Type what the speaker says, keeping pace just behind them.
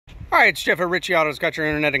Hi, it's Jeff at Ritchie Autos. Got your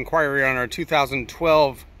internet inquiry on our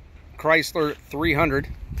 2012 Chrysler 300.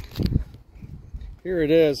 Here it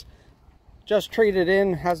is. Just traded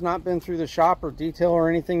in, has not been through the shop or detail or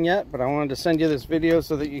anything yet, but I wanted to send you this video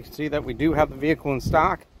so that you can see that we do have the vehicle in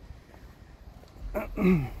stock.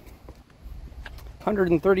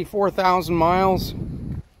 134,000 miles.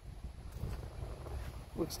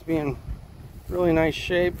 Looks to be in really nice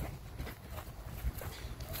shape.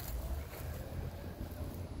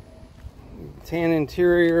 Tan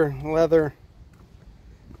interior, leather.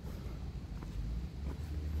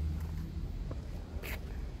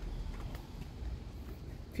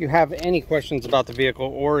 If you have any questions about the vehicle,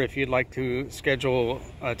 or if you'd like to schedule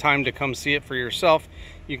a time to come see it for yourself,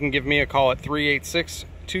 you can give me a call at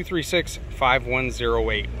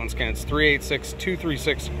 386-236-5108. Once again, it's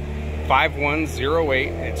 386-236-5108.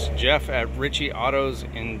 It's Jeff at Ritchie Autos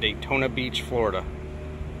in Daytona Beach, Florida.